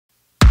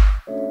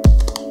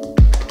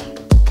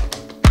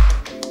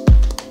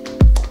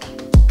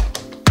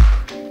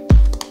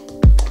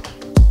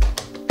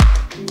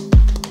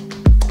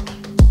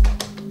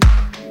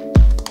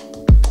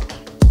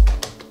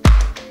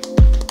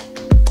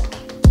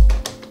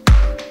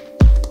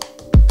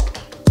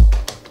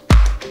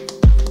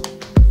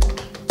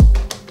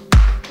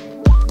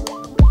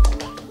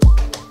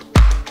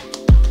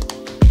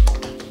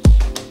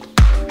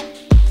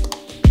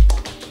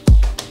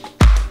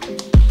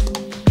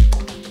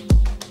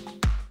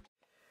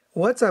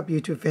What's up,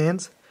 YouTube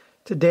fans?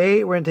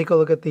 Today we're going to take a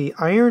look at the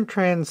Iron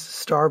Trans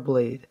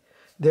Starblade,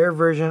 their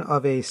version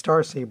of a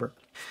Star Saber.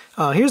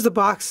 Here's the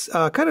box,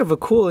 kind of a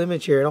cool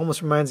image here. It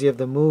almost reminds you of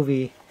the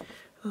movie.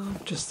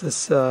 Just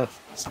this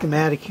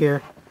schematic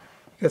here.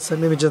 You got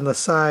some images on the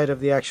side of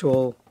the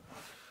actual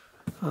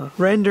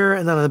render,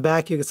 and then on the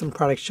back you get some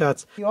product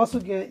shots. You also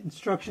get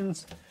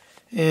instructions,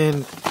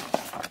 and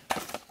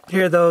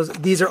here are those.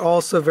 These are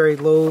also very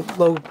low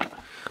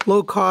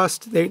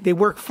cost. They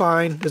work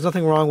fine. There's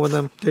nothing wrong with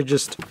them. They're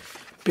just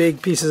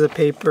big pieces of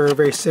paper,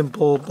 very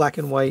simple, black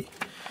and white.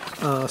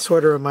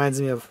 Sort of reminds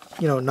me of,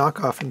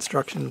 knockoff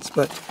instructions,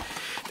 but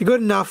they're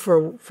good enough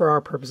for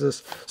our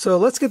purposes. So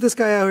let's get this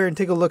guy out here and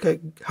take a look at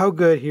how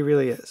good he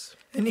really is.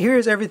 And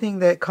here's everything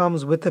that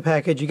comes with the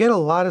package. You get a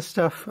lot of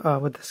stuff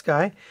with this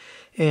guy,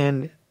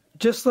 and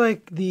just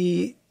like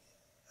the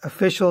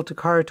official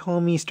Takara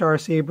Tomy Star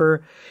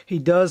Saber, he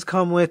does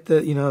come with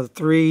the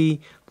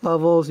 3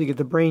 levels. You get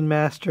the Brain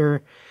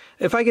Master.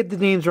 If I get the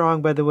names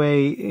wrong, by the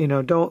way,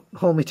 don't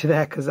hold me to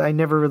that, because I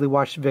never really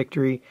watched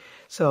Victory,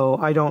 so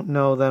I don't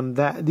know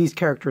these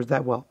characters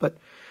that well. But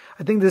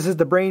I think this is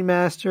the Brain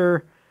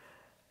Master.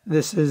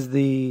 This is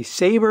the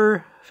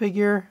Saber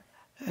figure,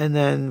 and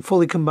then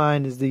fully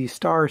combined is the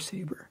Star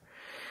Saber.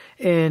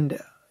 And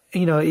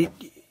it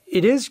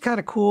is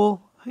kind of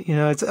cool.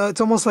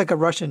 It's almost like a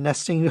Russian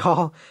nesting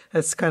doll.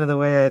 That's kind of the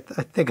way I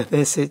think of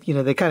this. They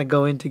kind of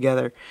go in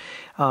together.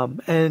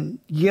 And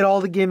you get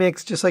all the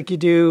gimmicks just like you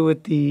do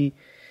with the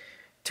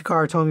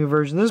Takara Tomy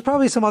version. There's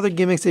probably some other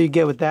gimmicks that you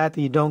get with that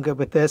you don't get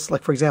with this.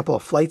 Like, for example, a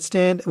flight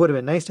stand. It would have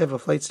been nice to have a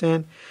flight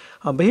stand.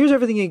 But here's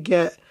everything you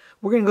get.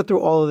 We're going to go through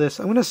all of this.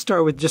 I'm going to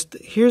start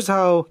with here's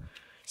how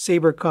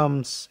Saber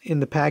comes in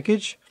the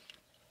package.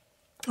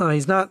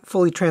 He's not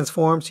fully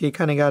transformed, so you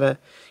kind of got to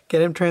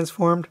get him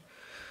transformed.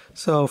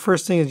 So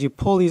first thing is you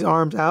pull these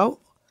arms out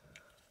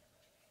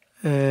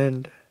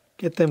and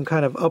get them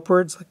kind of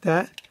upwards like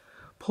that.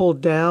 Pull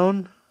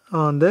down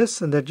on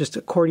this, and that just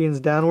accordions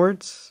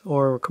downwards,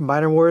 or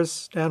combiner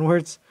wars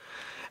downwards,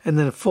 and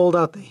then fold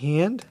out the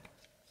hand.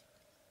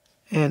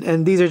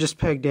 And these are just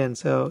pegged in,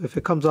 so if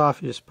it comes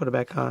off, you just put it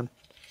back on.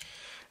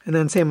 And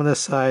then same on this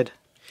side.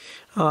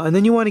 And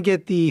then you want to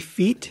get the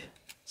feet.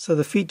 So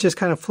the feet just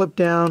kind of flip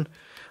down.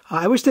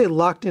 I wish they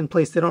locked in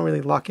place. They don't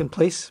really lock in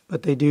place,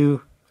 but they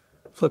do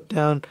flip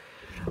down.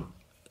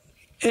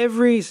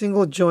 Every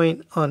single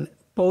joint on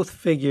both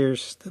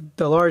figures,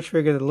 the large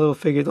figure, the little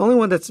figure, the only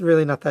one that's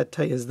really not that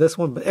tight is this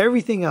one, but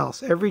everything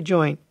else, every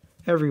joint,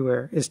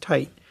 everywhere is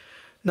tight.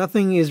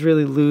 Nothing is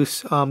really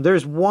loose.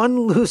 There's one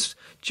loose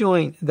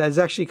joint that's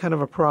actually kind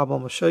of a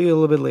problem. I'll show you a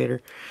little bit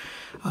later.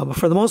 But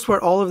for the most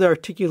part, all of the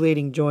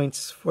articulating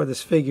joints for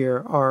this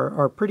figure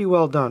are pretty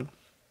well done.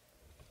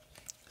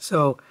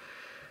 So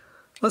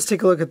let's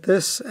take a look at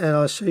this, and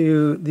I'll show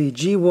you the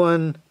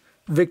G1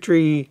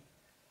 Victory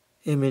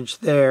image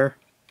there,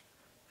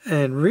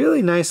 and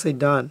really nicely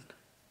done.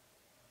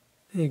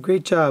 Hey,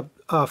 great job.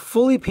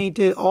 Fully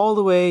painted all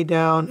the way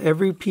down,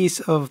 every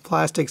piece of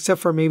plastic except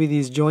for maybe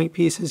these joint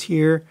pieces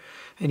here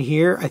and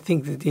here. I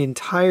think that the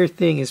entire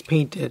thing is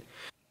painted.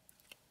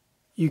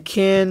 You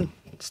can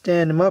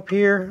stand them up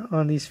here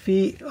on these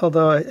feet,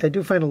 although I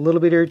do find it a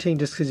little bit irritating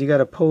just because you got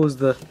to pose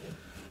the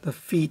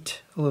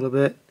feet a little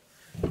bit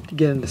to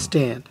get them to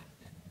stand.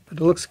 But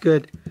it looks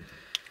good.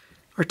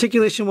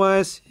 Articulation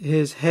wise,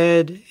 his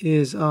head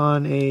is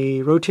on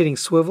a rotating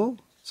swivel,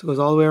 so it goes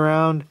all the way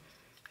around.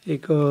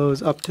 It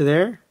goes up to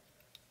there,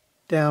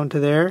 down to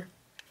there.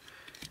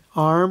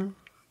 Arm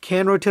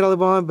can rotate all the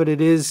way on, but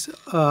it is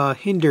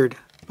hindered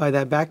by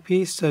that back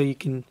piece, so you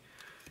kind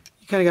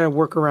of got to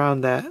work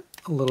around that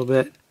a little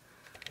bit.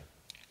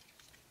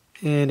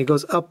 And it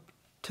goes up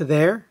to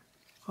there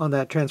on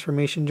that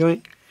transformation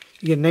joint.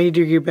 You get a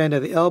 90-degree bend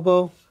at the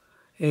elbow,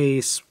 a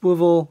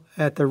swivel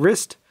at the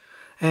wrist,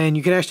 and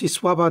you can actually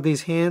swap out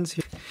these hands.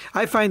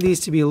 I find these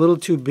to be a little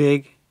too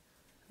big.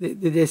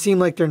 They seem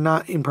like they're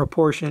not in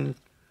proportion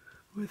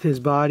with his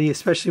body,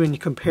 especially when you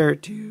compare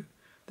it to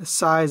the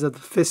size of the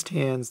fist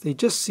hands. They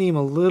just seem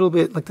a little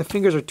bit like the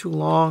fingers are too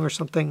long or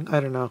something. I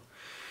don't know.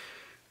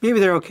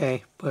 Maybe they're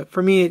okay, but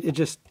for me,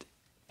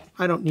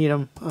 I don't need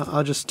them.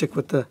 I'll just stick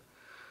with the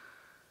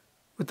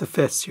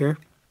fists here.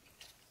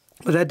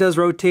 But that does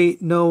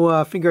rotate.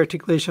 No finger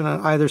articulation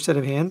on either set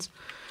of hands.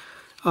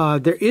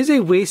 There is a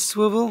waist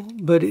swivel,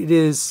 but it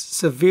is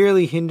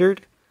severely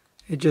hindered.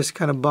 It just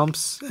kind of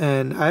bumps,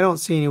 and I don't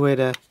see any way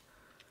to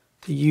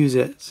use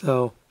it.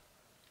 So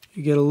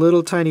you get a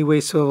little tiny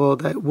waist swivel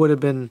that would have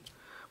been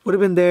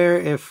there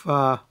if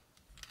they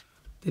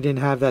didn't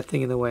have that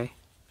thing in the way.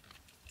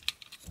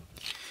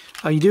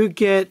 You do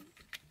get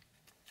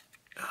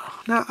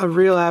not a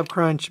real ab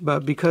crunch,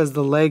 but because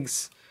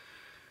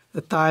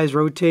the thighs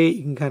rotate,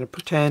 you can kind of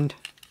pretend.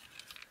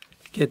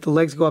 Get the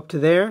legs go up to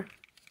there,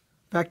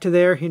 back to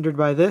there, hindered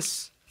by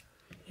this.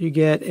 You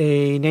get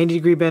a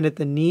 90-degree bend at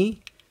the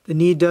knee. The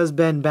knee does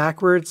bend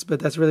backwards, but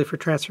that's really for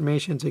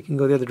transformation, so you can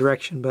go the other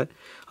direction. But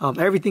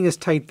everything is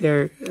tight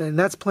there, and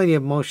that's plenty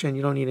of motion.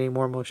 You don't need any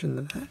more motion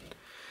than that.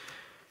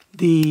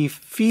 The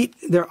feet,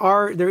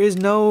 there is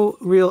no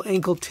real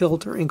ankle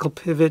tilt or ankle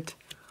pivot.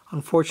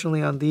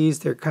 Unfortunately on these,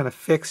 they're kind of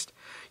fixed.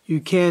 You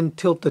can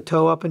tilt the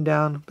toe up and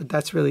down, but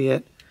that's really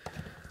it.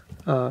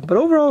 But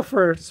overall,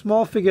 for a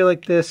small figure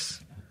like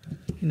this,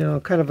 you know,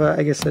 kind of a,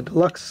 I guess, a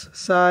deluxe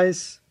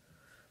size,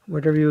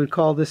 whatever you would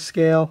call this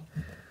scale,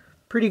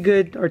 pretty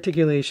good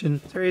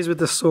articulation. There he is with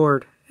the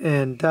sword,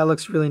 and that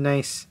looks really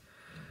nice.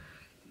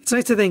 It's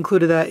nice that they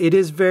included that. It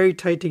is very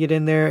tight to get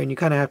in there, and you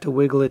kind of have to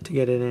wiggle it to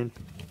get it in.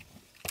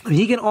 And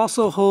he can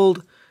also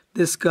hold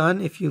this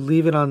gun if you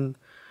leave it on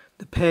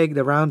the peg,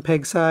 the round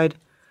peg side.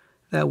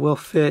 That will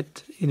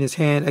fit in his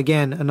hand.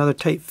 Again, another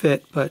tight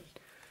fit, but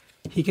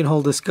he can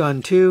hold this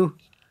gun too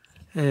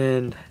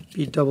and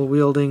be double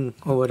wielding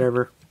or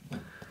whatever.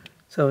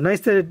 So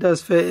nice that it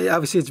does fit.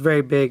 Obviously, it's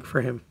very big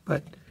for him,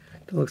 but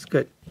it looks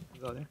good.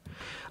 Go there.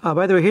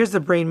 By the way, here's the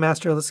Brain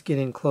Master. Let's get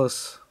in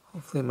close.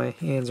 Hopefully my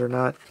hands are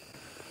not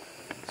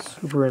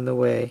super in the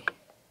way.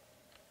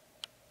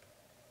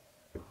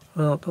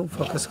 Well, don't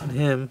focus on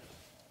him.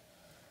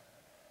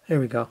 There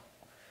we go.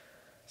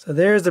 So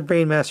there's the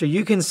Brain Master.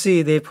 You can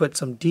see they put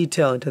some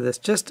detail into this.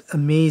 Just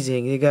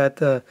amazing. You got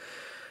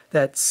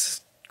that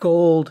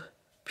gold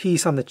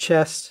piece on the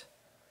chest.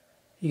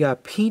 You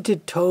got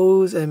painted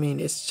toes. I mean,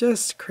 it's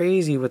just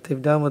crazy what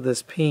they've done with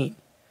this paint.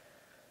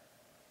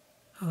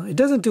 It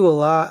doesn't do a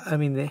lot. I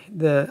mean,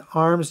 the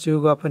arms do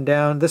go up and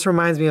down. This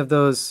reminds me of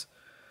those,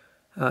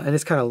 and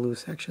it's kind of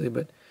loose actually,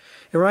 but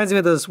it reminds me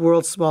of those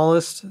World's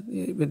Smallest.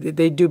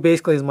 They do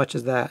basically as much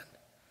as that.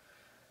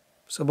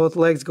 So both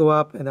legs go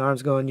up and the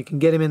arms go, and you can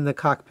get him in the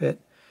cockpit.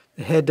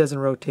 The head doesn't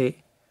rotate,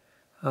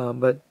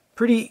 but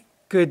pretty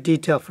good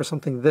detail for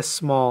something this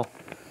small.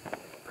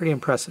 Pretty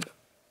impressive.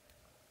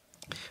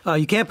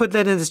 You can't put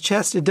that in his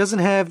chest. It doesn't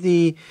have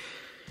the,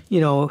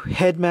 you know,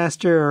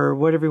 headmaster or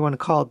whatever you want to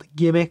call it, the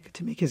gimmick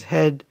to make his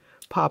head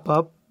pop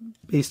up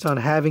based on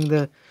having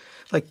the,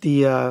 like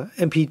the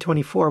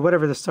MP24,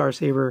 whatever the Star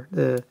Saber,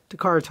 the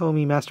Takara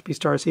Tomy Masterpiece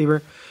Star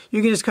Saber.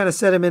 You can just kind of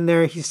set him in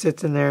there. He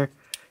sits in there.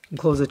 And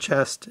close the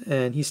chest,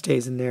 and he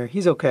stays in there.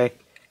 He's okay.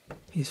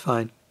 He's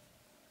fine.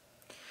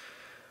 All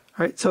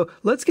right, so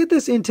let's get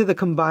this into the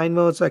combined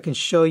mode so I can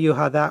show you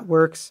how that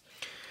works.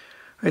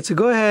 All right, so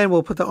go ahead and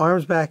we'll put the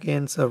arms back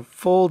in. So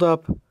fold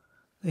up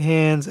the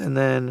hands and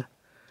then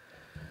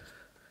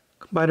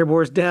combiner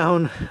boards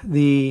down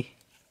the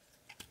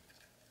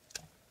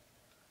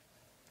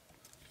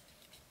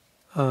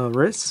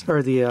wrists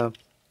or the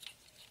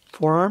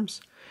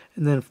forearms,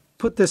 and then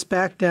put this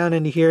back down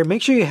into here.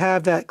 Make sure you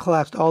have that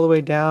collapsed all the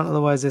way down,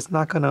 otherwise it's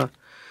not going to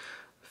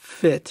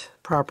fit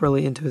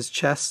properly into his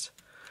chest.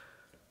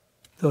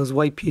 Those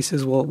white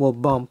pieces will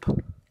bump. So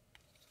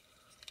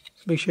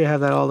make sure you have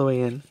that all the way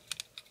in.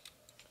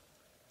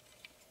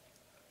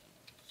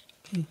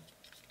 Okay.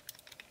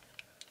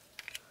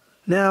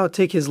 Now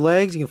take his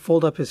legs, you can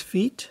fold up his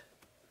feet,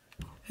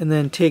 and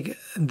then take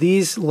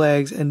these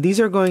legs, and these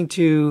are going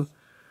to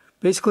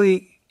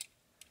basically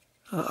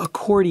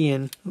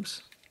accordion,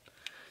 oops.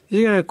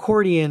 You're going to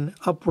accordion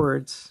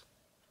upwards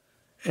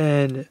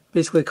and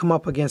basically come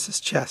up against his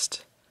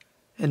chest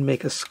and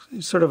make a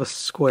sort of a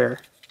square.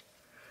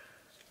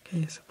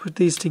 Okay, so put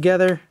these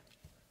together.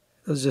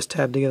 Those just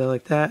tab together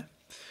like that.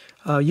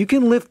 You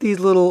can lift these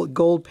little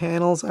gold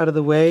panels out of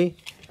the way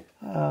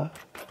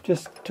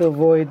just to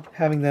avoid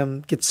having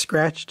them get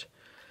scratched.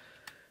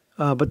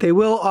 But they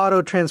will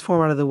auto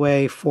transform out of the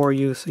way for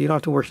you, so you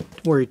don't have to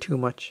worry too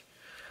much.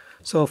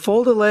 So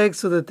fold the legs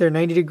so that they're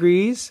 90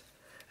 degrees.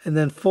 And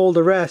then fold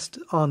the rest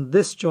on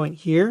this joint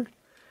here,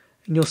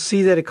 and you'll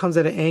see that it comes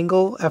at an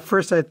angle. At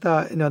first I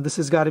thought, you know, this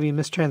has got to be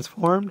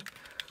mistransformed,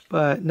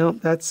 but nope,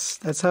 that's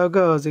how it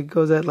goes. It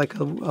goes at like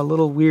a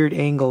little weird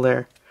angle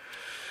there.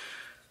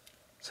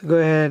 So go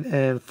ahead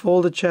and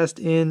fold the chest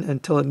in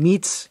until it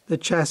meets the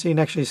chest, so you can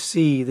actually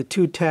see the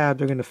two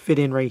tabs are going to fit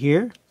in right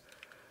here,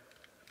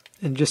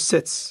 and just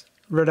sits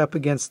right up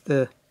against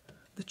the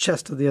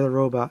chest of the other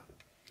robot.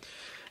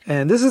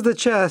 And this is the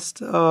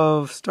chest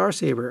of Star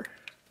Saber.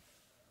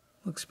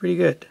 Looks pretty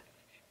good.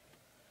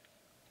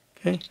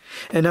 Okay,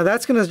 and now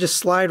that's going to just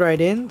slide right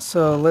in,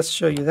 so let's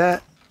show you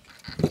that.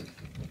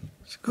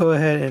 So go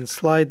ahead and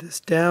slide this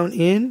down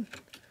in,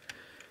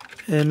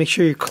 and make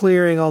sure you're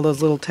clearing all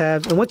those little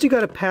tabs. And once you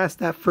got to pass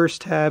that first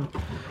tab,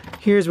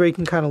 here's where you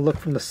can kind of look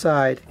from the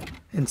side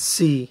and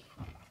see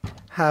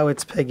how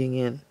it's pegging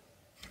in.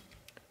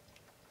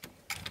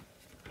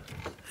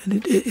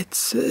 And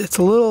it's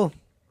a little,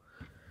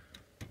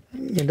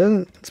 it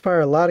doesn't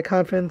inspire a lot of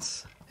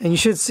confidence. And you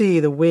should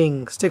see the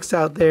wing sticks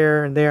out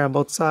there and there on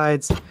both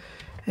sides.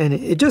 And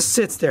it just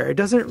sits there. It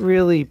doesn't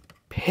really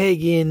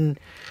peg in,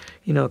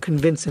 you know,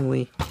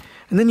 convincingly.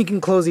 And then you can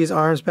close these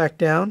arms back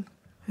down,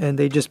 and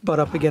they just butt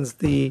up against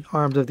the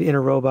arms of the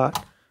inner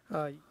robot.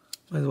 Might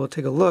as well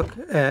take a look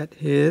at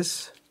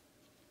his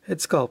head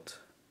sculpt.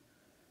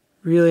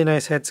 Really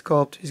nice head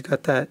sculpt. He's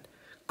got that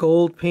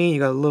gold paint.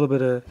 You got a little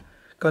bit of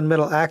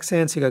gunmetal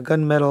accents. You got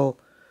gunmetal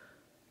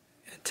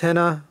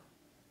antenna.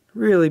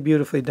 Really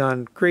beautifully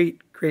done. Great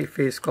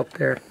face sculpt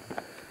there.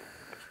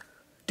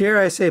 Dare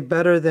I say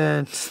better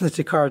than the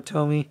Takara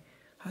Tomy.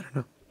 I don't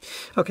know.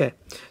 Okay,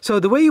 so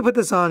the way you put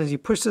this on is you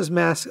push this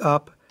mask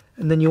up,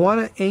 and then you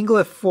want to angle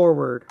it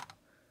forward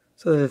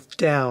so that it's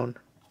down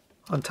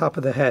on top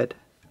of the head.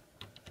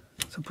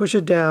 So push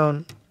it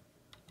down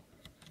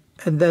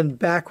and then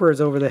backwards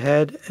over the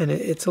head, and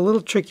it's a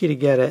little tricky to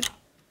get it.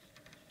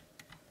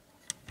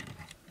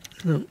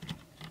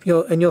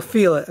 You'll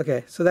feel it.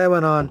 Okay, so that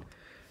went on.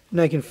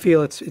 Now you can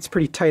feel it's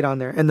pretty tight on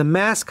there. And the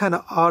mask kind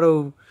of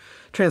auto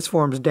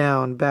transforms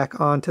down back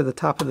onto the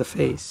top of the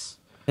face.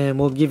 And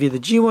we'll give you the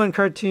G1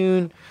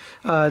 cartoon.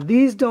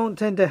 These don't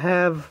tend to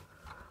have...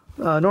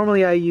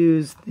 normally I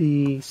use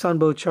the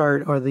Sunbow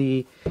chart or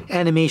the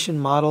animation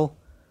model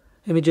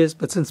images,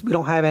 but since we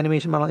don't have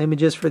animation model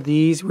images for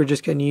these, we're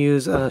just going to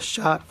use a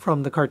shot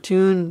from the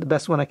cartoon, the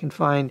best one I can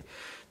find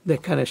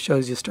that kind of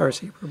shows you Star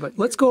Saber. But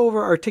let's go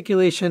over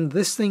articulation.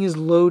 This thing is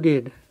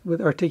loaded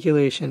with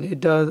articulation. It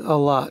does a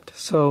lot.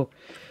 So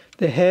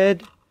the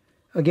head,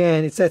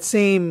 again, it's that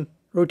same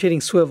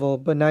rotating swivel,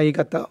 but now you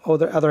got the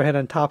other head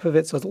on top of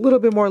it, so it's a little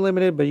bit more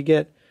limited, but you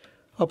get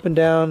up and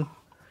down.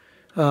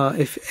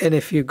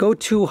 If you go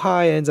too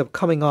high, it ends up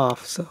coming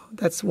off. So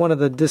that's one of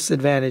the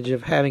disadvantages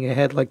of having a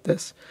head like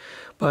this.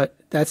 But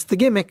that's the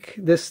gimmick.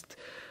 That's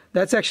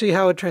actually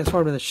how it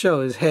transformed in the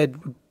show. His head,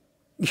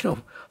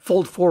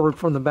 fold forward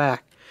from the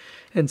back.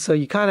 And so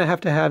you kind of have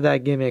to have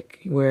that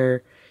gimmick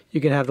where you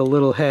can have the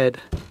little head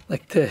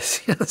like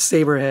this,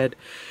 Saber head.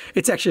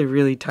 It's actually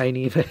really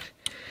tiny, but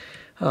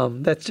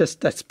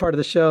that's part of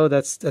the show.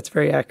 That's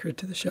very accurate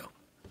to the show.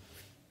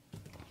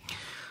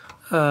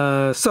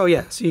 So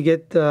you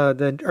get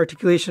the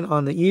articulation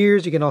on the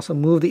ears. You can also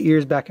move the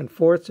ears back and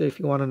forth. So if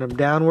you wanted them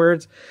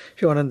downwards,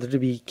 if you wanted them to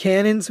be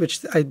cannons,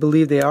 which I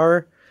believe they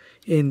are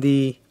in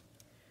the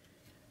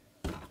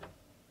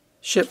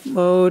ship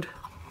mode,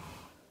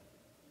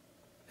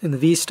 in the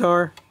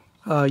V-Star,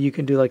 you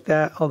can do like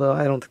that, although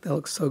I don't think that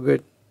looks so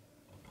good.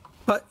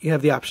 But you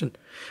have the option.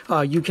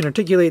 You can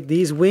articulate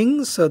these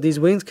wings, so these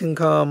wings can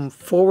come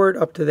forward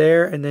up to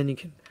there, and then you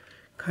can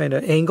kind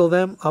of angle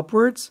them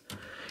upwards.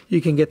 You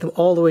can get them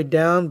all the way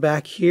down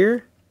back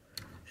here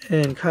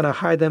and kind of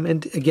hide them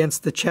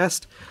against the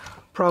chest.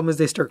 Problem is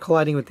they start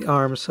colliding with the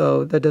arms,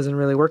 so that doesn't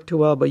really work too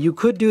well, but you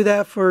could do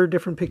that for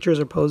different pictures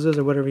or poses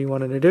or whatever you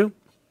wanted to do.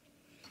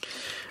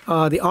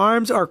 The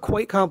arms are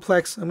quite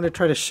complex. I'm going to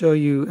try to show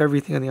you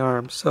everything on the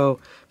arms. So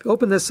if you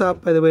open this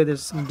up, by the way,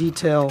 there's some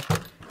detail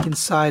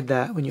inside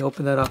that when you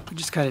open that up, which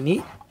is kind of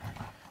neat.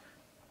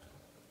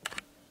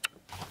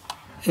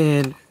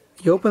 And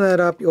you open that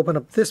up, you open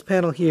up this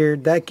panel here,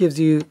 that gives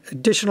you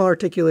additional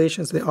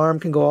articulation, so the arm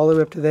can go all the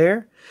way up to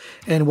there.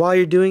 And while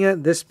you're doing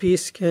it, this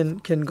piece can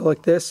go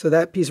like this, so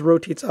that piece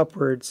rotates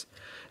upwards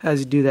as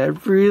you do that.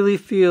 It really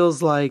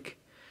feels like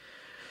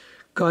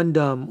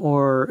Gundam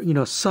or,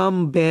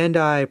 some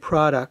Bandai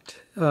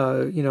product,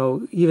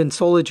 even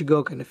Soul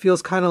Jigoken. It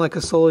feels kind of like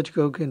a Soul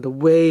Jigoken, the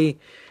way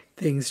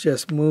things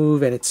just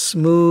move, and it's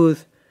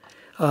smooth.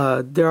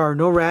 There are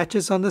no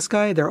ratchets on this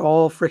guy. They're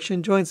all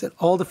friction joints, and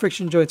all the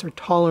friction joints are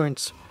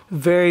toleranced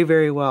very,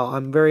 very well.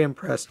 I'm very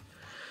impressed.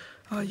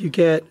 You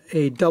get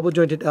a double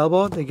jointed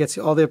elbow that gets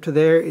you all the way up to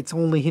there. It's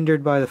only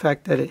hindered by the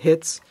fact that it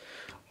hits,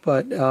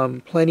 but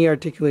plenty of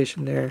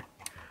articulation there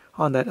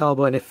on that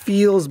elbow, and it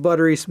feels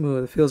buttery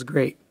smooth. It feels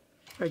great.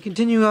 All right,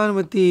 continuing on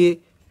with the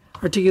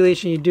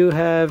articulation, you do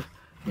have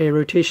a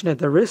rotation at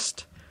the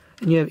wrist,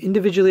 and you have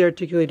individually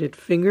articulated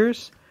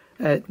fingers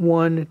at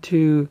 1,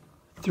 2,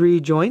 3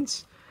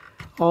 joints.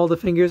 All the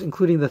fingers,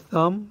 including the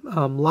thumb.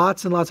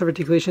 Lots and lots of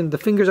articulation. The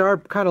fingers are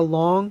kind of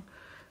long.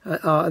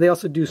 They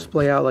also do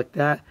splay out like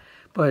that.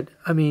 But,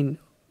 I mean,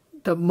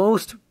 the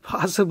most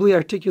possibly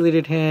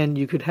articulated hand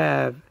you could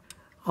have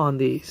on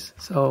these.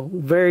 So,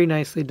 very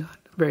nicely done.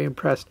 Very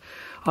impressed.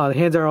 The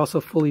hands are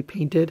also fully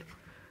painted,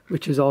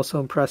 which is also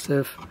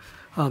impressive.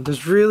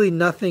 There's really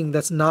nothing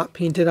that's not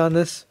painted on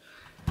this.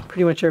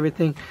 Pretty much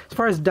everything. As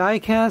far as die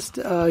cast,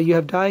 you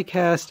have die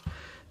cast.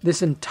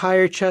 This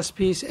entire chest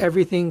piece,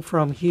 everything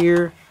from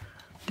here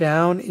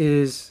down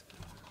is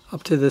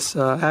up to this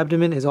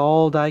abdomen is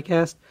all die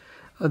cast.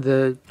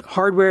 The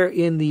hardware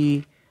in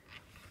the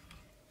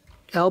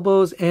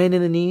elbows and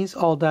in the knees,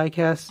 all die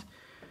cast.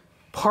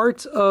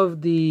 Parts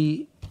of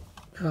the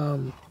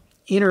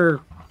inner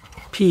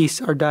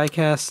piece are die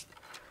cast.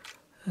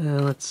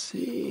 Let's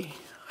see.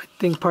 I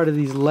think part of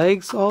these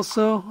legs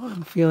also.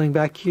 I'm feeling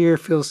back here,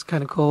 feels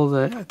kind of cold.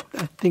 I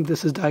think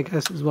this is die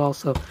cast as well.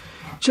 So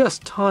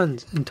just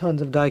tons and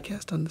tons of die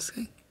cast on this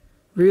thing.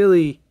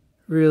 Really,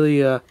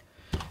 really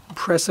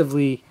impressive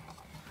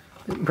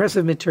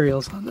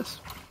materials on this.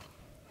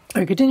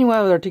 All right, continuing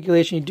on with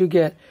articulation, you do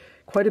get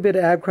quite a bit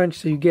of ab crunch.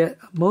 So you get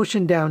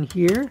motion down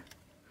here,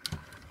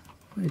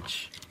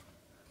 which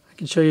I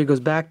can show you goes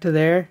back to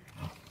there.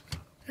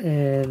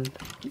 And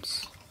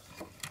oops,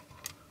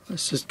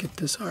 let's just get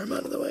this arm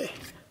out of the way.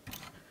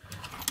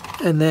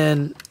 And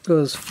then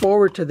goes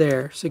forward to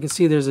there. So you can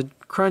see there's a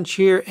crunch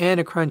here and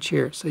a crunch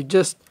here. So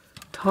just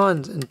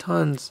tons and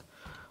tons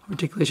of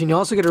articulation. You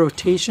also get a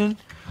rotation,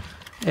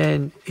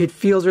 and it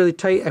feels really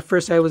tight. At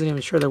first I wasn't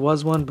even sure there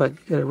was one, but you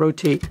gotta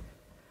rotate.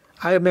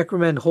 I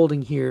recommend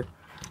holding here.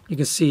 You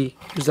can see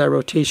there's that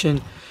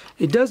rotation.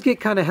 It does get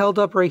kind of held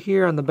up right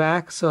here on the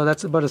back, so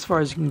that's about as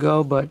far as you can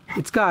go, but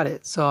it's got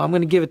it. So I'm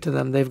going to give it to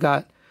them. They've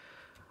got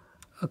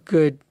a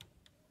good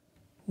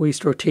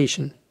waist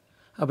rotation.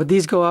 But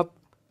these go up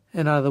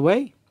and out of the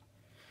way.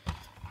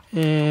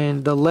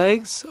 And the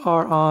legs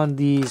are on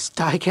these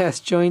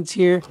die-cast joints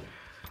here.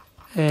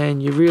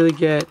 And you really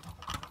get,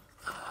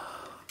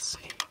 let's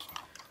see,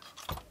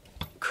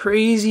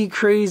 crazy,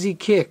 crazy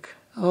kick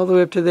all the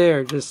way up to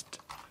there. Just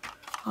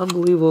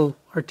unbelievable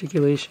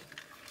articulation.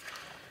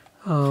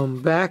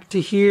 Back to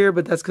here,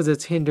 but that's because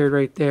it's hindered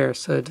right there,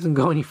 so it doesn't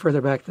go any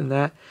further back than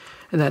that.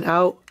 And then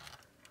out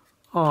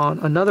on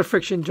another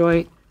friction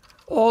joint.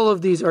 All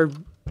of these are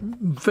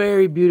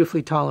very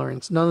beautifully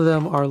tolerant. None of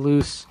them are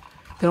loose.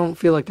 They don't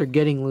feel like they're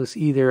getting loose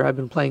either. I've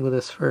been playing with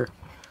this for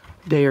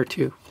a day or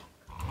two.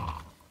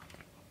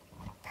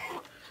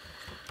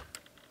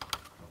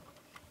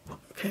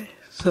 Okay,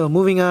 so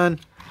moving on,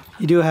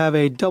 you do have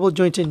a double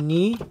jointed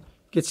knee.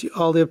 Gets you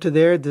all the way up to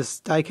there. This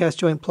die-cast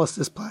joint plus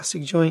this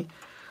plastic joint.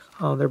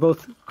 They're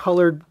both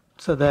colored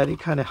so that it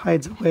kind of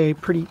hides away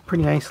pretty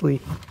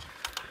nicely.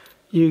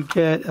 You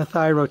get a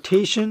thigh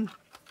rotation,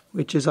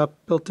 which is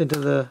built into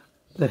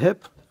the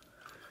hip.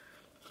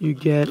 You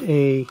get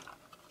a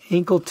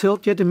ankle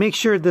tilt. You have to make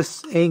sure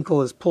this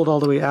ankle is pulled all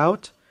the way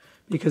out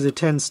because it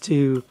tends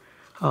to,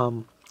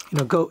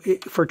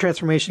 for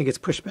transformation, it gets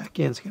pushed back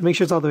in. So you gotta make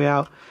sure it's all the way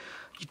out.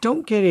 You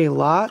don't get a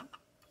lot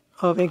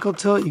of ankle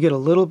tilt. You get a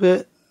little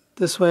bit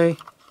this way,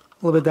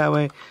 a little bit that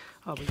way.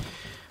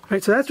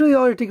 Right, so that's really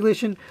all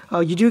articulation.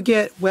 You do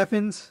get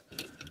weapons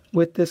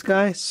with this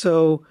guy.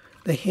 So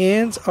the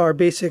hands are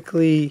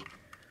basically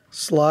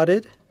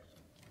slotted.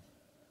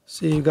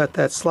 So you got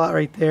that slot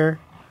right there.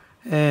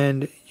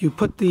 And you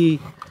put the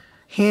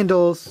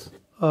handles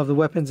of the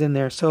weapons in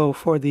there. So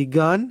for the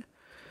gun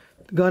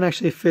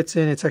actually fits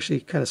in. It's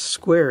actually kind of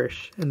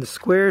squarish. And the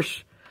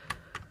squarish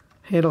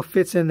handle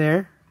fits in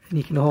there. And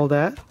you can hold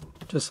that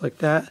just like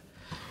that.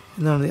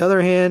 And then on the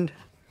other hand,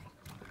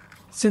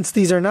 since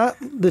these are not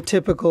the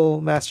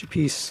typical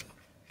Masterpiece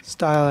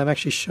style, I'm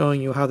actually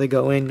showing you how they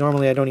go in.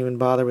 Normally I don't even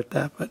bother with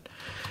that, but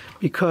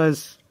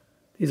because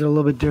these are a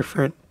little bit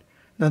different.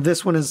 Now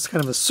this one is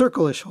kind of a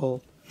circle-ish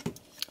hole.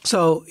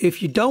 So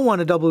if you don't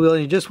want a double wheel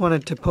and you just want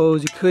it to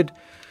pose, you could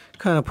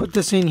kind of put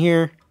this in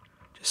here.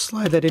 Just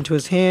slide that into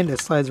his hand. It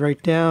slides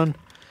right down.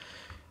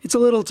 It's a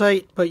little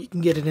tight, but you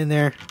can get it in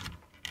there.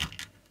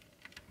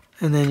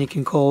 And then you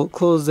can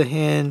close the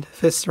hand,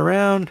 fist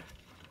around.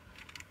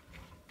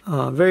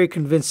 Very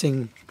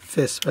convincing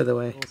fist, by the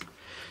way.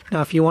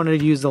 Now, if you wanted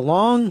to use the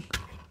long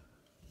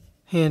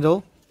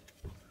handle,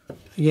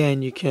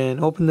 again, you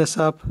can open this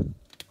up,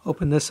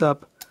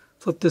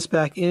 flip this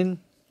back in,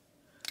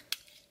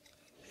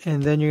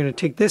 and then you're going to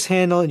take this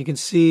handle, and you can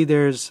see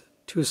there's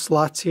two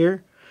slots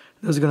here.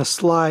 Those are going to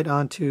slide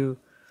onto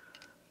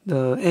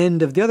the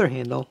end of the other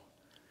handle.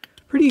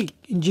 Pretty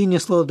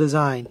ingenious little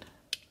design.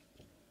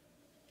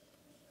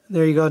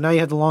 There you go. Now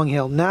you have the long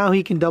handle. Now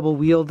he can double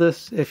wield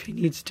this if he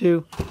needs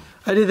to.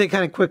 I did that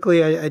kind of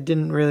quickly. I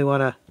didn't really want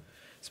to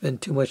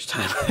spend too much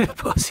time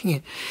posing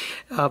it.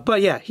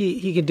 But yeah,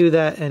 he can do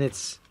that, and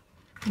it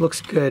looks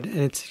good,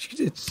 and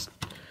it's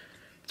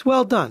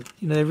well done.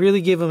 You know, they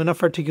really gave him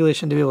enough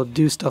articulation to be able to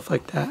do stuff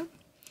like that.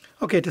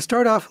 Okay, to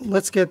start off,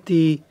 let's get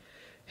the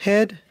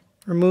head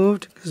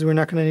removed because we're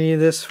not going to need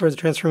this for the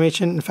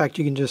transformation. In fact,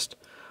 you can just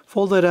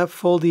fold it up,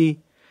 fold the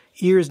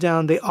ears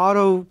down. They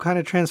auto kind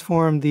of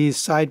transform these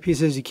side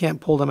pieces. You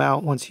can't pull them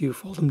out once you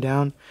fold them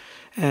down.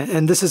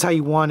 And this is how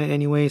you want it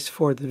anyways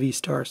for the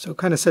V-Star. So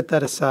kind of set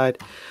that aside.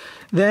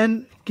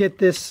 Then get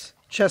this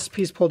chest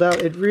piece pulled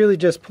out. It really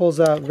just pulls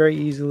out very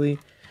easily.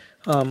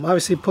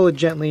 Obviously pull it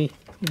gently.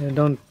 You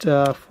know,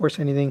 don't force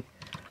anything.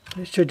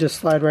 It should just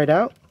slide right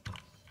out.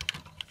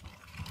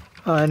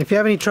 And if you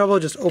have any trouble,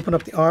 just open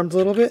up the arms a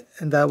little bit,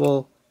 and that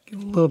will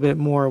give a little bit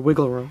more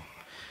wiggle room.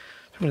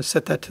 So I'm going to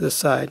set that to the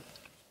side.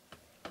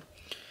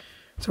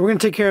 So we're going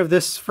to take care of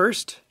this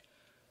first.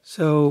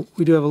 So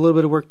we do have a little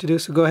bit of work to do.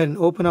 So go ahead and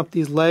open up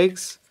these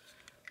legs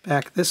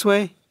back this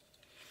way.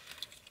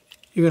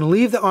 You're going to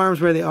leave the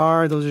arms where they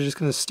are. Those are just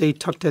going to stay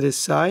tucked at his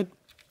side.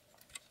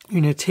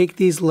 You're going to take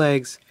these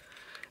legs.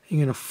 You're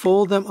going to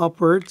fold them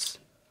upwards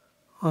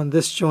on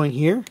this joint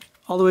here,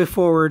 all the way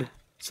forward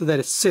so that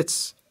it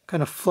sits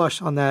kind of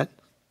flush on that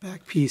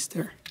back piece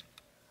there.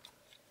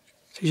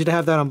 So you should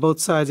have that on both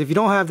sides. If you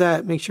don't have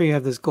that, make sure you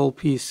have this gold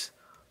piece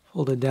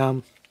folded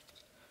down.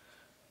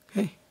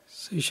 Okay,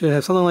 so you should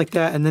have something like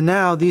that. And then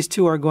now these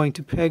two are going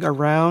to peg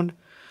around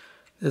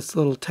this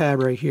little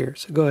tab right here.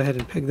 So go ahead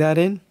and peg that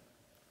in.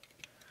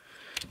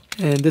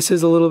 And this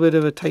is a little bit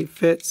of a tight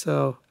fit,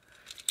 so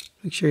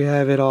make sure you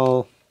have it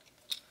all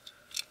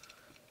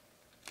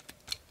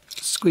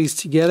squeezed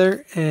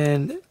together.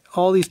 And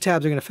all these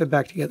tabs are going to fit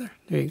back together.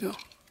 There you go.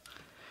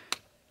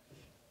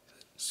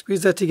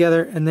 Squeeze that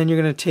together, and then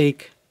you're going to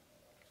take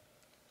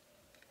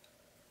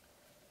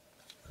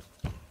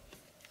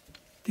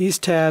these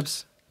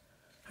tabs,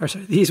 or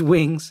sorry, these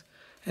wings,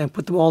 and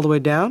put them all the way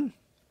down.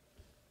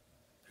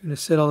 They're going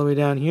to sit all the way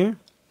down here.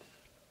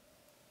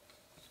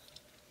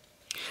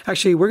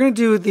 Actually, we're going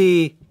to do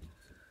the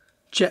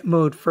jet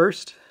mode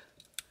first.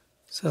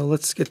 So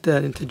let's get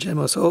that into jet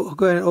mode. So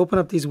go ahead and open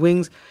up these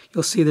wings.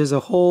 You'll see there's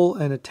a hole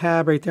and a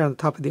tab right there on the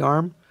top of the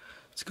arm.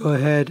 Let's go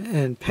ahead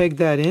and peg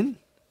that in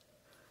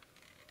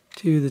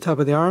to the top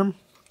of the arm.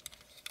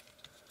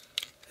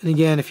 And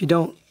again, if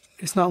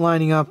it's not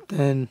lining up,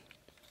 then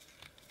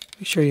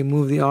make sure you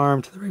move the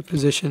arm to the right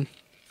position.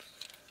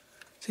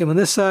 Same on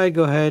this side,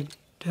 go ahead,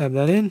 tab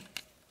that in.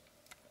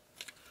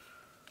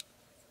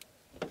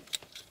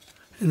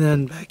 And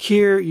then back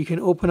here, you can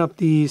open up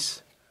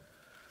these.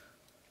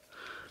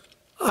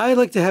 I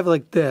like to have it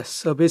like this,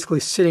 so basically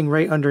sitting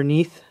right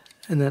underneath,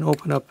 and then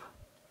open up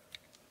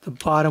the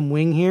bottom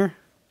wing here.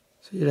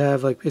 So you'd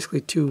have like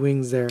basically two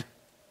wings there.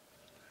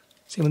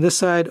 Same on this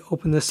side,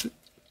 open this,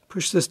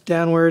 push this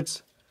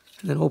downwards,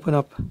 and then open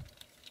up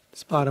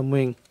this bottom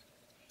wing.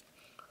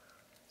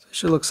 So it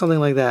should look something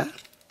like that.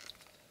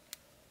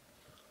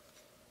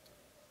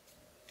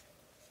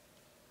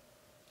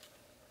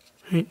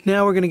 All right,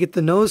 now we're going to get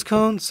the nose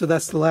cone, so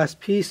that's the last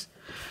piece.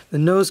 The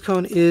nose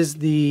cone is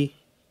the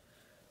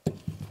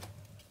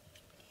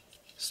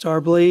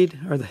star blade,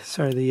 or the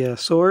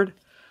sword.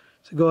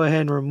 So go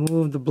ahead and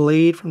remove the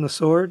blade from the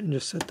sword and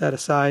just set that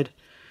aside.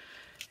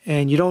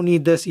 And you don't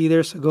need this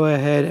either, so go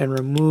ahead and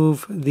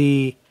remove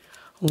the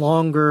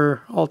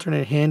longer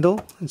alternate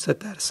handle and set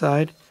that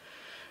aside.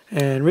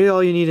 And really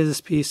all you need is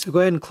this piece. So go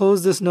ahead and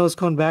close this nose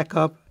cone back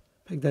up,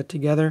 peg that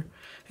together.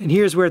 And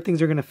here's where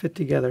things are going to fit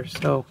together.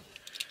 So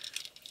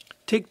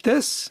take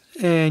this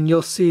and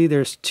you'll see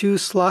there's two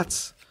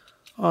slots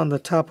on the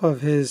top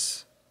of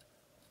his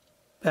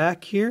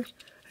back here.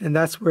 And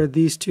that's where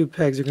these two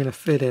pegs are going to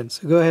fit in.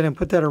 So go ahead and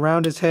put that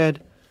around his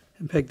head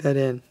and peg that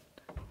in.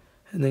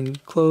 And then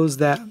close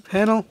that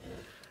panel,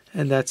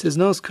 and that's his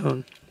nose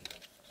cone.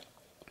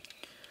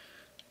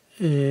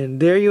 And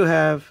there you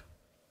have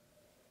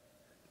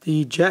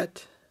the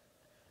jet.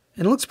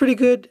 And it looks pretty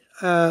good.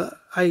 I'm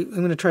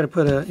going to try to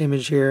put an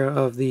image here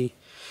of the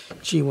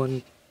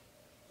G1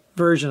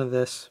 version of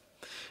this.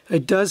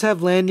 It does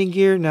have landing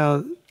gear.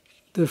 Now,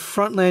 the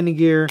front landing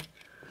gear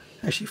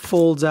actually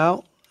folds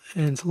out,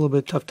 and it's a little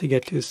bit tough to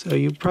get to, so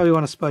you probably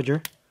want a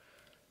spudger.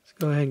 So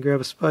go ahead and grab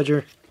a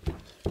spudger.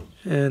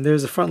 And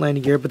there's the front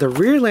landing gear, but the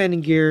rear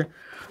landing gear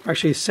are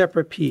actually a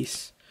separate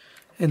piece.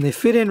 And they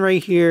fit in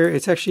right here.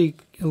 It's actually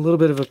a little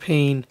bit of a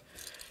pain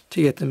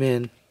to get them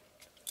in.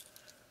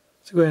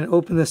 So go ahead and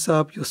open this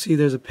up. You'll see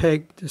there's a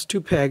peg, there's two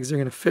pegs. They're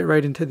going to fit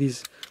right into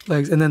these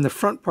legs. And then the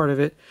front part of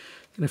it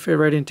is going to fit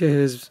right into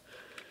his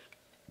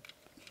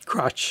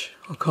crotch,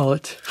 I'll call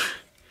it.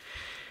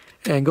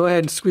 And go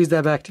ahead and squeeze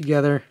that back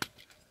together.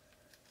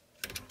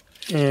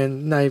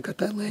 And now you've got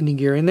that landing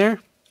gear in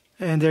there.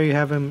 And there you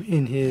have him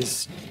in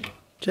his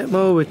jet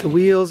mode with the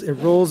wheels. It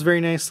rolls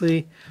very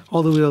nicely.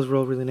 All the wheels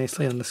roll really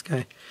nicely on this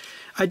guy.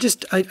 I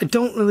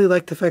don't really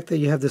like the fact that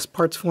you have this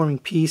parts forming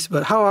piece,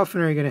 but how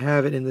often are you going to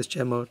have it in this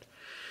jet mode?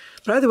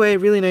 But either way,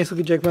 really nice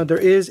looking jet mode. There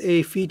is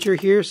a feature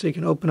here so you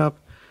can open up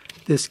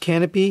this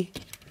canopy.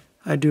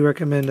 I do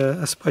recommend a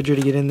spudger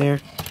to get in there.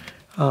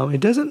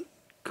 It doesn't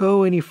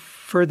go any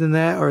further than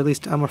that, or at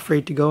least I'm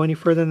afraid to go any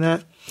further than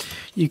that.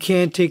 You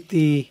can take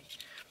the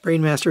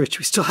Brainmaster, which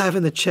we still have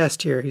in the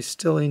chest here. He's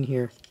still in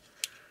here.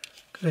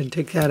 Go ahead and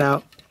take that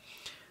out.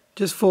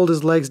 Just fold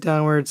his legs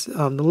downwards.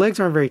 The legs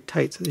aren't very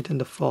tight, so they tend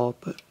to fall,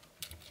 but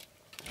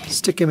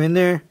stick him in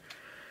there.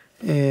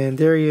 And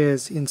there he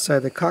is inside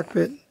the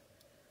cockpit.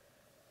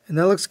 And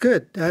that looks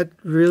good. That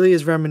really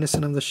is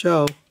reminiscent of the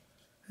show.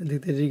 I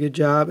think they did a good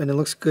job, and it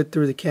looks good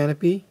through the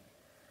canopy.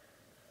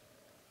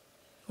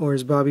 Or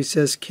as Bobby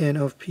says, can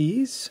of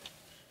peas.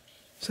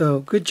 So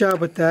good job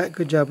with that.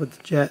 Good job with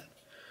the jet.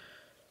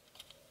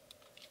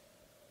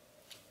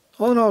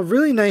 All in all,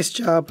 really nice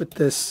job with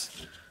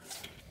this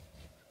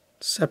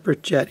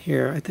separate jet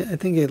here. I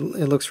think it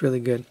looks really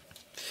good.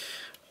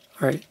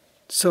 Alright,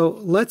 so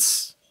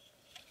let's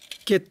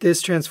get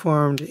this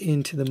transformed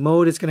into the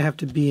mode it's going to have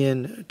to be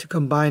in to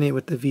combine it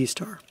with the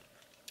V-Star.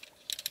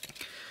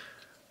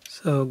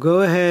 So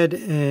go ahead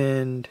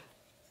and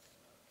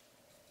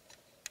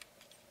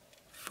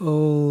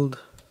fold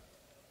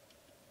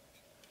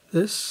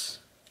this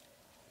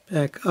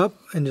back up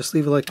and just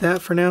leave it like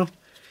that for now.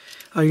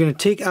 You're going to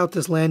take out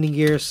this landing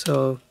gear,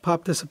 so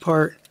pop this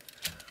apart,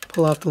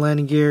 pull off the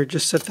landing gear,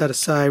 just set that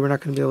aside. We're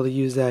not going to be able to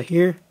use that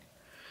here.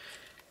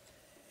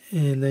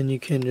 And then you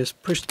can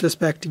just push this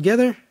back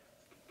together.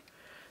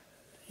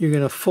 You're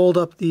going to fold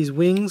up these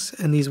wings,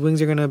 and these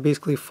wings are going to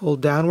basically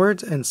fold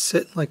downwards and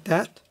sit like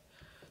that.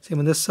 Same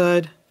on this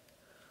side.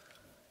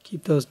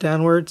 Keep those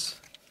downwards.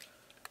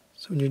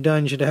 So when you're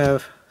done, you should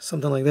have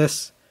something like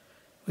this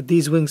with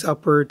these wings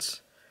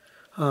upwards.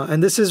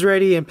 And this is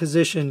ready and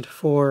positioned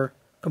for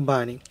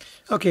combining.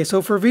 Okay,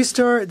 so for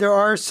V-Star, there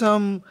are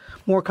some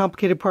more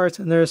complicated parts,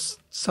 and there's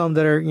some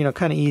that are,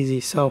 kind of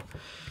easy. So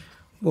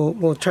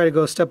we'll try to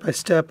go step by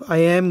step. I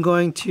am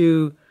going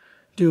to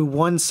do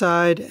one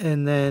side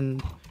and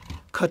then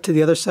cut to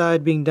the other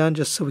side being done,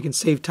 just so we can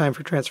save time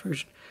for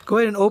transfersion. Go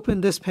ahead and open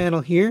this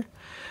panel here.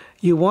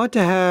 You want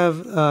to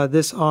have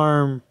this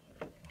arm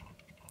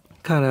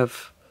kind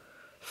of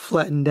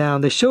flattened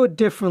down. They show it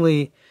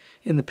differently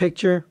in the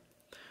picture,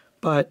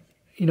 but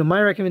you know,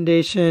 my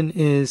recommendation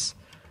is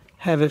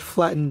have it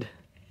flattened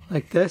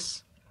like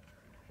this,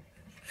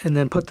 and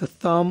then put the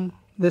thumb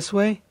this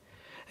way,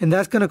 and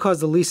that's going to cause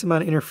the least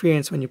amount of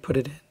interference when you put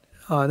it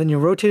in. Then you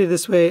rotate it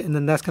this way, and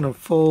then that's going to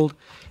fold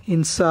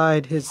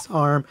inside his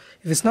arm.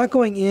 If it's not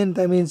going in,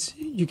 that means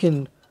you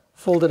can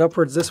fold it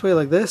upwards this way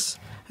like this,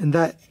 and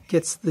that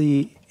gets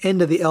the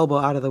end of the elbow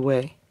out of the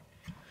way.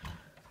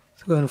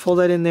 So go ahead and fold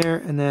that in there,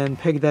 and then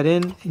peg that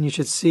in, and you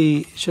should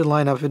see it should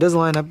line up. If it doesn't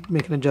line up,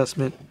 make an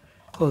adjustment,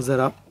 close that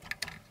up.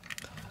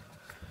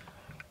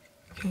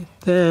 Okay,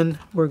 then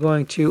we're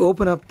going to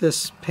open up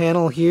this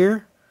panel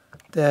here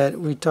that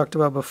we talked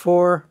about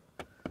before,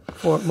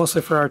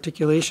 mostly for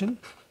articulation.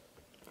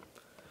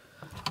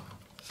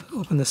 So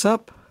open this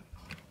up,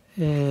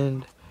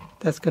 and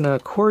that's going to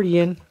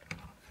accordion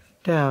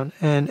down.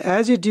 And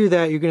as you do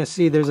that, you're going to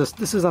see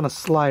this is on a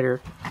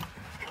slider.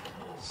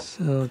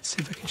 So let's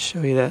see if I can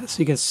show you that. So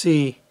you can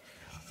see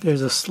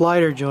there's a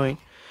slider joint,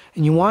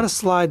 and you want to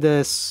slide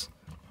this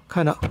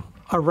kind of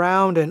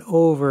around and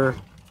over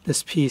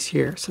this piece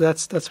here. So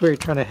that's where you're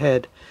trying to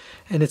head.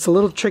 And it's a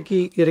little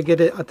tricky. You got to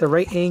get it at the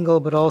right angle,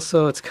 but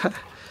also it's got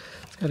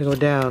to go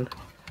down.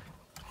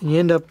 And you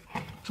end up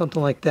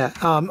something like that.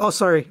 Oh,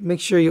 sorry. Make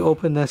sure you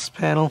open this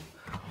panel,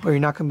 or you're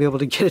not going to be able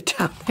to get it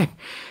down there.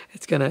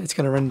 It's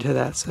gonna run into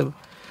that. So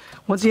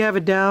once you have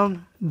it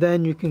down,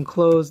 then you can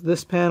close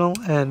this panel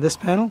and this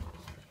panel,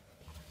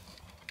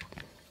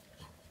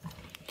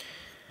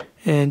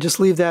 and just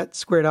leave that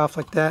squared off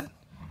like that.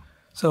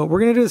 So we're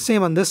going to do the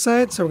same on this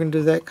side, so we're going to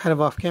do that kind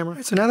of off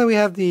camera. So now that we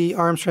have the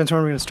arms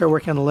transformed, we're going to start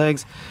working on the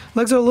legs.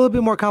 Legs are a little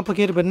bit more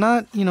complicated, but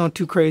not, you know,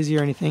 too crazy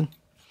or anything.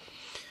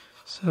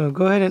 So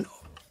go ahead and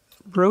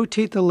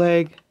rotate the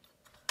leg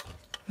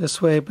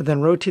this way, but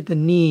then rotate the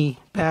knee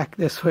back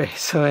this way,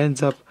 so it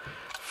ends up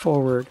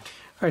forward.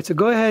 All right, so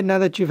go ahead, now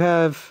that you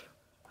have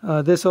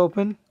this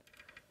open,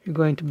 you're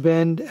going to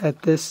bend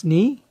at this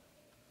knee,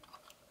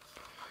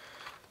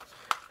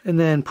 and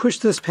then push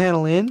this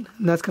panel in,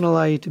 and that's going to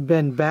allow you to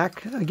bend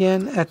back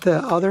again at the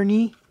other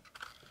knee,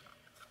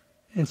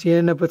 and so you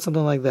end up with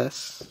something like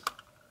this.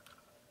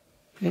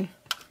 Okay.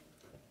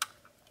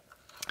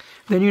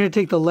 Then you're going to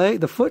take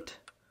the foot,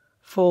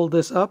 fold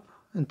this up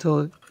until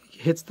it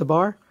hits the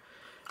bar,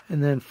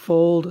 and then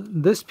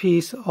fold this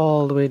piece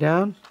all the way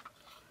down,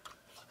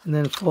 and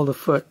then fold the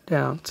foot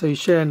down. So you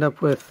should end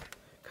up with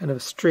kind of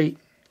a straight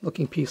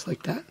looking piece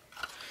like that.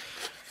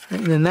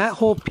 And then that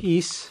whole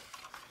piece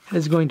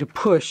is going to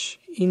push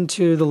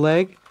into the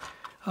leg.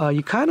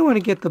 You kind of want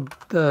to get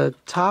the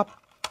top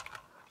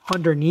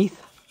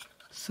underneath,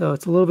 so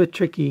it's a little bit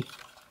tricky,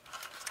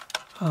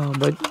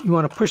 but you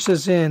want to push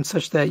this in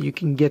such that you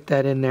can get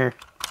that in there.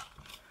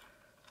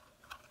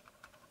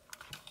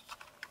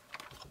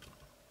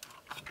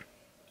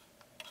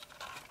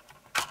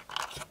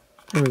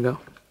 There we go.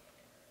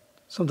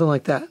 Something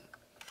like that.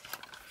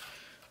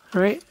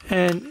 All right,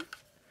 and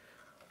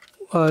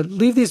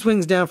leave these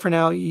wings down for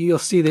now. You'll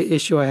see the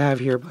issue I have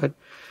here, but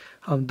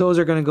those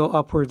are going to go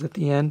upwards at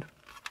the end.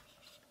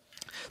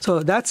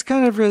 So that's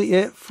kind of really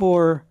it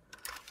for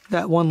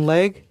that one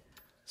leg.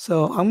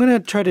 So I'm going to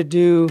try to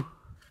do,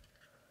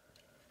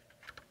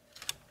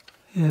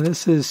 yeah,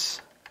 this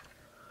is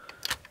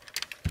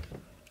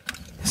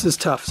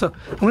tough. So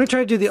I'm going to try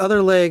to do the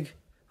other leg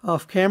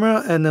off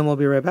camera, and then we'll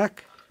be right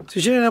back. So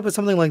you should end up with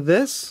something like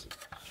this.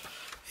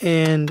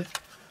 And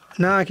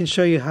now I can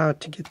show you how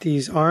to get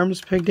these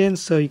arms pegged in.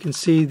 So you can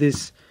see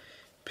this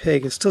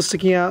peg is still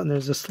sticking out, and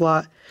there's a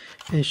slot,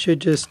 and it should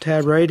just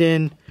tab right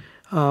in.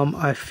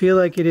 I feel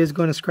like it is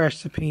going to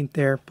scratch the paint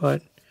there,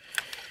 but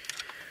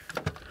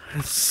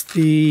that's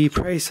the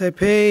price I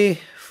pay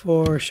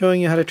for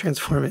showing you how to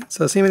transform it.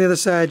 So same on the other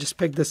side, just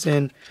peg this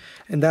in,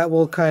 and that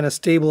will kind of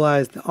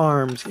stabilize the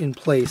arms in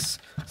place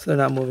so they're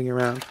not moving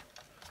around.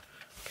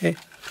 Okay.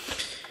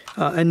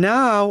 And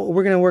now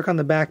we're going to work on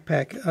the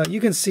backpack. You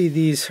can see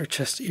these are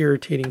just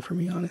irritating for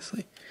me,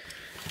 honestly.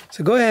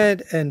 So go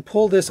ahead and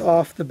pull this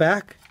off the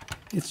back.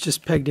 It's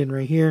just pegged in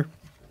right here.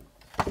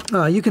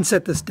 You can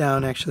set this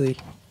down, actually.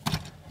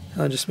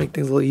 I'll just make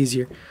things a little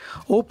easier.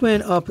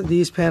 Open up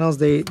these panels.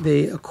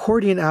 They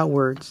accordion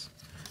outwards.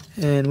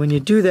 And when you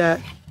do that,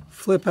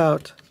 flip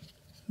out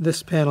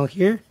this panel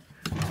here,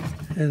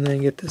 and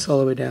then get this all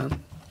the way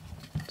down.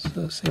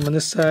 So same on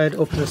this side.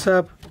 Open this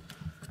up.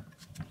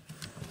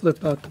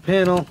 Flip out the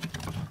panel,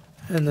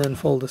 and then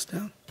fold this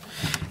down.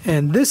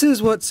 And this is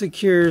what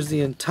secures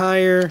the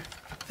entire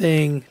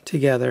thing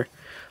together.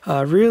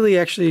 Really,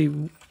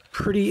 actually,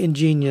 pretty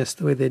ingenious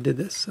the way they did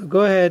this. So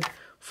go ahead,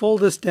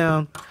 fold this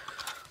down.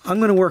 I'm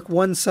going to work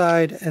one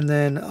side, and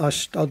then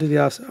I'll do the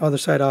other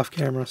side off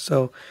camera.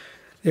 So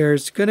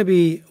there's going to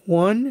be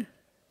 1,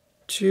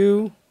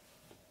 2,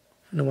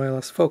 I don't know why I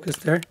lost focus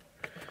there.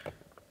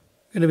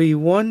 Going to be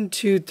 1,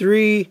 2,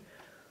 3,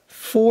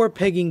 4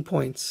 pegging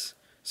points.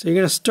 So you're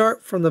going to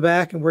start from the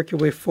back and work your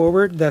way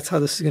forward. That's how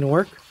this is going to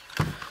work.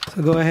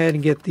 So go ahead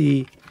and get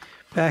the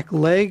back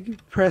leg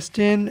pressed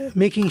in,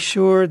 making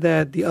sure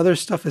that the other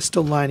stuff is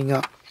still lining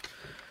up.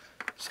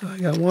 So I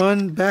got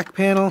one back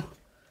panel,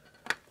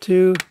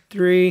 2,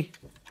 3,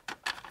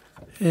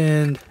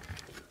 and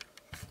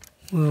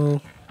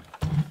we'll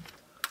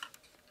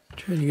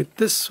try to get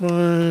this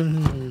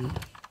one.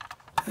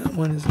 That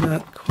one is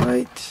not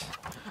quite.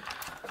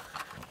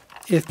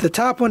 If the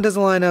top one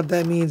doesn't line up,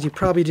 that means you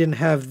probably didn't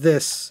have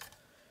this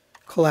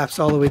collapsed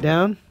all the way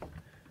down.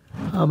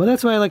 But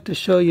that's why I like to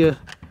show you.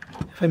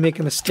 If I make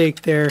a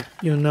mistake there,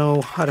 you'll know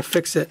how to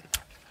fix it.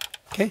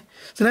 Okay,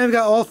 so now I've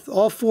got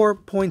all 4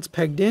 points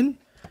pegged in,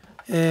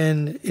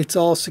 and it's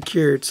all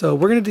secured. So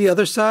we're going to do the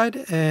other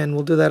side, and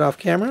we'll do that off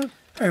camera.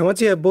 All right,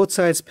 once you have both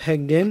sides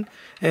pegged in,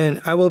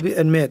 and I will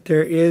admit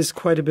there is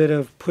quite a bit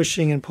of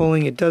pushing and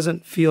pulling. It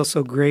doesn't feel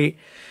so great.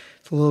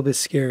 It's a little bit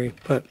scary,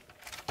 but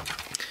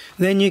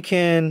then you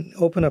can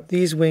open up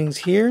these wings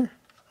here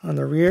on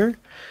the rear.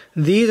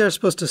 These are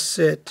supposed to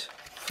sit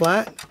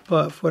flat,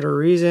 but for whatever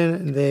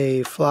reason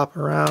they flop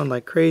around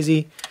like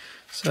crazy.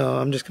 So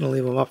I'm just going to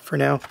leave them up for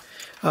now.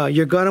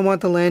 You're going to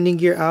want the landing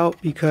gear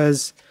out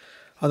because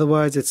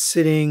otherwise it's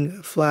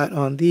sitting flat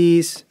on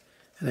these.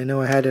 And I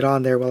know I had it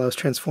on there while I was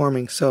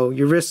transforming. So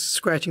you risk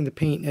scratching the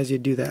paint as you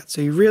do that.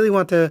 So you really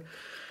want the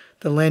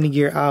landing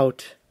gear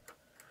out.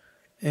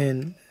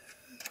 And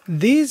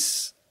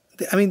these,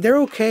 I mean, they're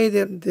okay.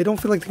 They don't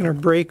feel like they're going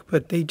to break,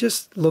 but they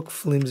just look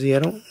flimsy. I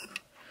don't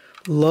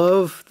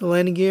love the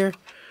landing gear,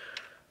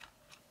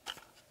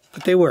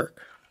 but they work.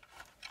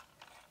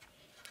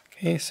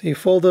 Okay, so you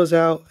fold those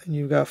out and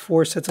you've got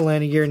 4 sets of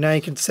landing gear. Now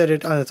you can set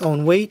it on its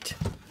own weight.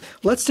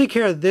 Let's take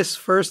care of this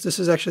first. This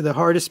is actually the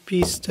hardest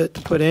piece to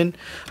put in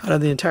out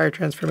of the entire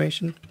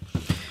transformation.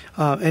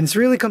 And it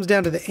really comes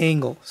down to the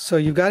angle. So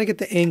you've got to get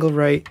the angle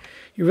right.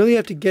 You really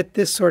have to get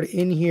this sort of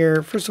in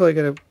here. First of all, you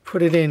got to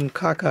put it in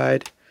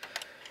cockeyed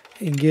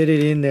and get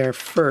it in there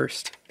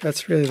first.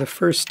 That's really the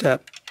first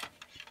step.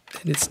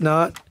 And it's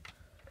not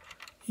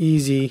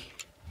easy.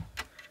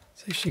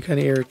 It's actually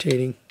kind of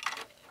irritating.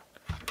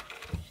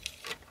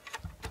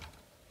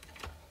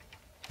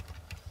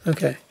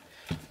 Okay,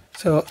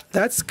 so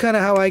that's kind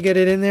of how I get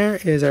it in there,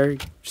 is I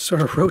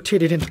sort of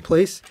rotate it into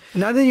place.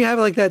 Now that you have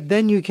it like that,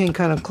 then you can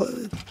kind of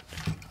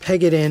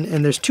peg it in,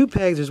 and there's 2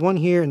 pegs, there's one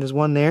here and there's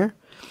one there.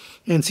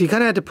 And so you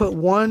kind of have to put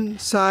one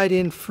side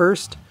in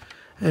first,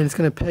 and it's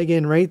going to peg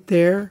in right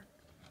there.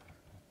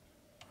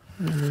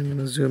 And I'm going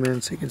to zoom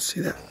in so you can see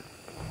that.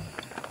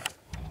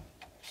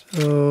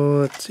 So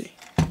let's see.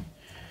 You're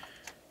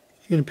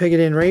going to peg it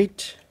in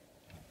right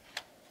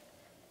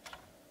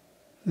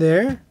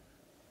there.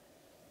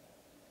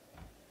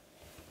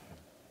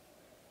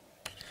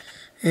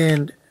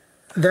 And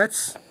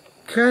that's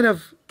kind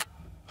of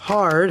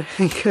hard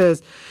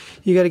because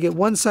you got to get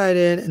one side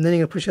in and then you're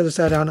going to push the other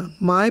side out. On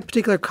my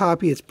particular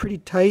copy, it's pretty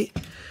tight,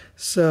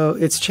 so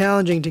it's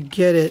challenging to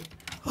get it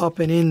up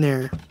and in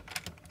there,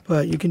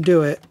 but you can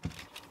do it.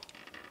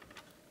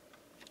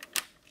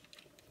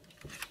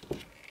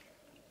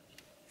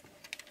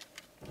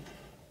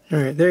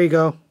 Alright, there you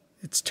go.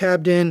 It's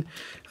tabbed in,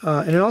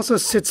 and it also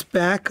sits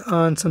back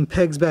on some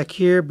pegs back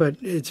here, but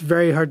it's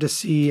very hard to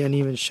see and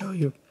even show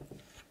you.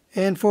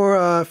 And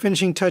for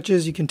finishing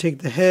touches, you can take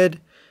the head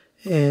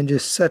and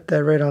just set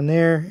that right on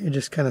there. It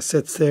just kind of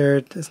sits there.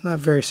 It's not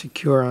very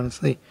secure,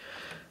 honestly.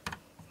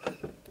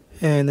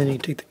 And then you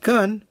take the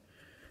gun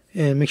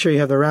and make sure you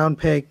have the round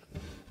peg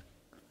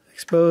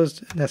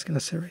exposed, and that's going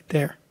to sit right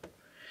there.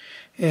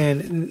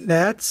 And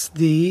that's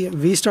the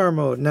V-Star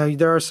mode. Now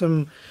there are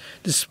some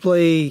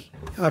display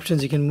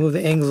options. You can move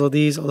the angles of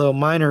these, although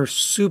mine are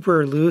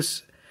super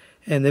loose.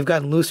 And they've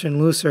gotten looser and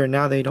looser, and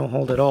now they don't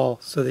hold at all.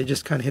 So they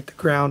just kind of hit the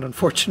ground,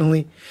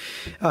 unfortunately.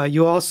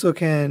 You also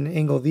can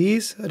angle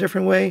these a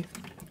different way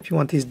if you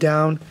want these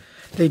down.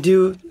 They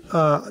do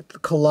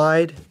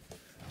collide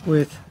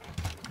with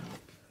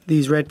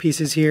these red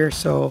pieces here,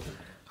 so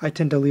I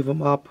tend to leave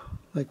them up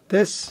like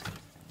this.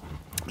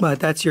 But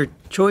that's your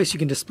choice. You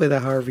can display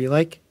that however you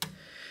like.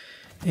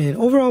 And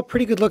overall,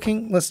 pretty good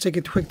looking. Let's take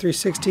a quick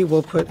 360.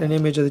 We'll put an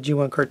image of the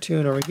G1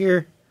 cartoon over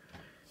here.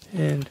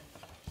 And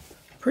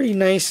pretty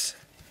nice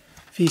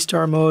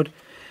V-Star mode.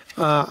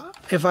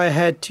 If I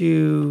had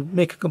to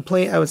make a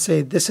complaint, I would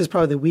say this is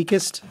probably the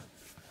weakest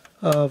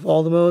of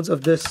all the modes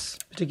of this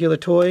particular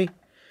toy.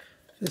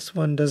 This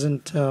one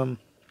doesn't,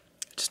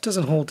 just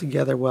doesn't hold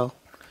together well.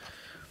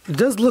 It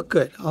does look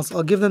good.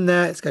 I'll give them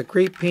that. It's got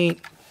great paint,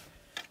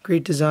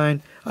 great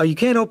design. You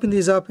can open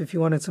these up if you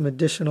wanted some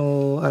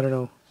additional, I don't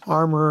know,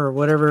 armor or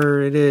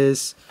whatever it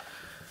is.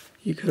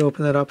 You could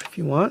open that up if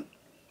you want.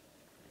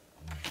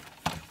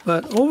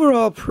 But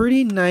overall,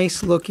 pretty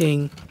nice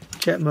looking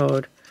jet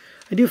mode.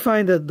 I do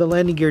find that the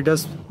landing gear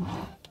does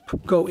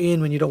go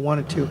in when you don't want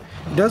it to.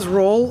 It does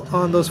roll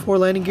on those 4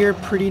 landing gear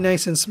pretty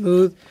nice and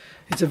smooth.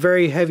 It's a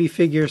very heavy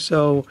figure,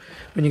 so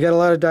when you got a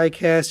lot of die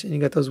cast and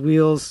you got those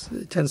wheels,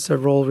 it tends to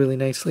roll really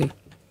nicely.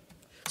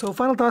 So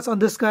final thoughts on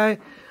this guy.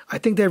 I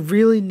think they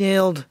really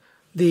nailed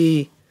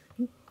the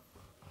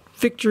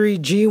Victory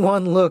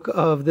G1 look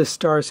of this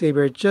Star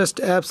Saber. Just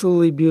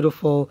absolutely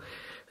beautiful.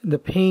 The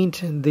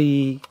paint and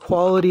the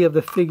quality of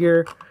the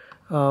figure,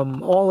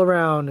 all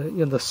around,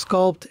 the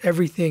sculpt,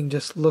 everything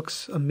just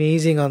looks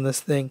amazing on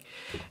this thing.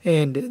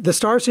 And the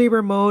Star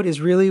Saber mode is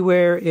really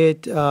where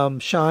it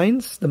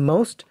shines the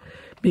most,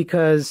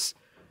 because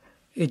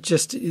it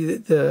just,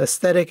 the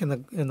aesthetic and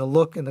the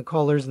look and the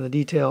colors and the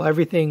detail,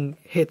 everything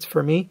hits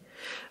for me.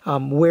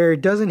 Where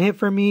it doesn't hit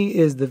for me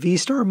is the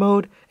V-Star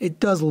mode. It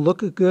does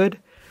look good,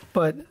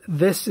 but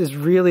this is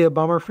really a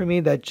bummer for me.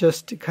 That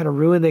just kind of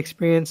ruined the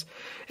experience.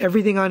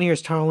 Everything on here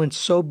is tolerant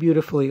so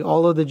beautifully,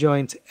 all of the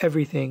joints,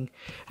 everything.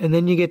 And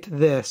then you get to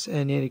this,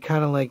 and it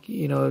kind of like,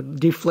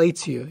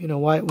 deflates you.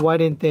 Why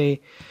didn't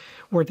they,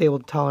 weren't they able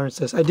to tolerance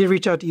this? I did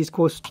reach out to East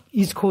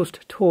Coast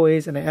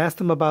Toys, and I asked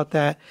them about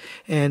that,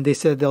 and they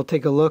said they'll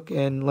take a look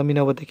and let me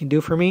know what they can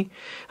do for me.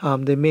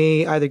 They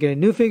may either get a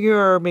new figure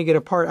or may get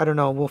a part. I don't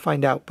know. We'll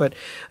find out. But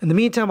in the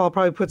meantime, I'll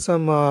probably put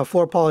some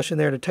floor polish in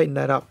there to tighten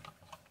that up.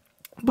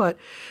 But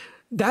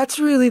that's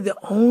really the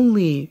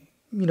only,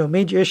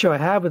 major issue I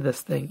have with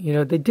this thing.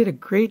 They did a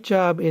great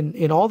job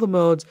in all the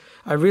modes.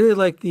 I really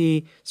like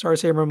the Star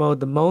Saber mode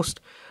the most.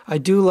 I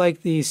do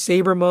like the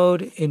Saber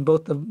mode in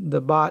both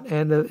the bot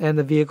and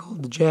the vehicle,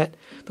 the jet.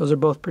 Those are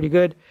both pretty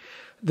good.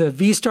 The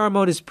V-Star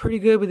mode is pretty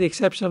good with the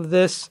exception of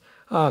this.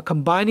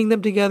 Combining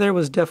them together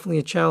was definitely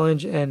a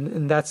challenge,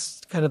 and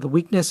that's kind of the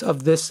weakness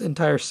of this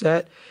entire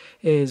set,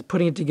 is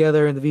putting it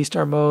together in the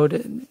V-Star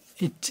mode.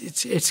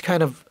 It's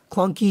kind of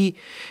clunky,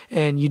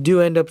 and you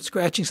do end up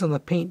scratching some of the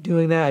paint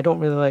doing that. I don't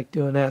really like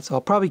doing that, so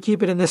I'll probably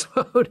keep it in this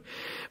mode.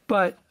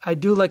 But I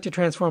do like to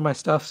transform my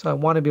stuff, so I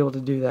want to be able to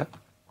do that.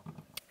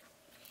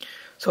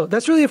 So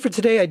that's really it for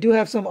today. I do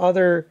have some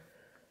other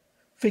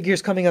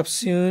figures coming up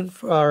soon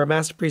for our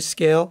Master Priest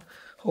scale.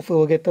 Hopefully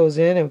we'll get those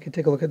in and we can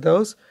take a look at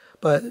those.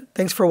 But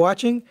thanks for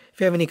watching. If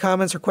you have any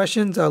comments or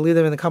questions, I'll leave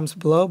them in the comments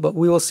below. But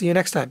we will see you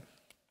next time.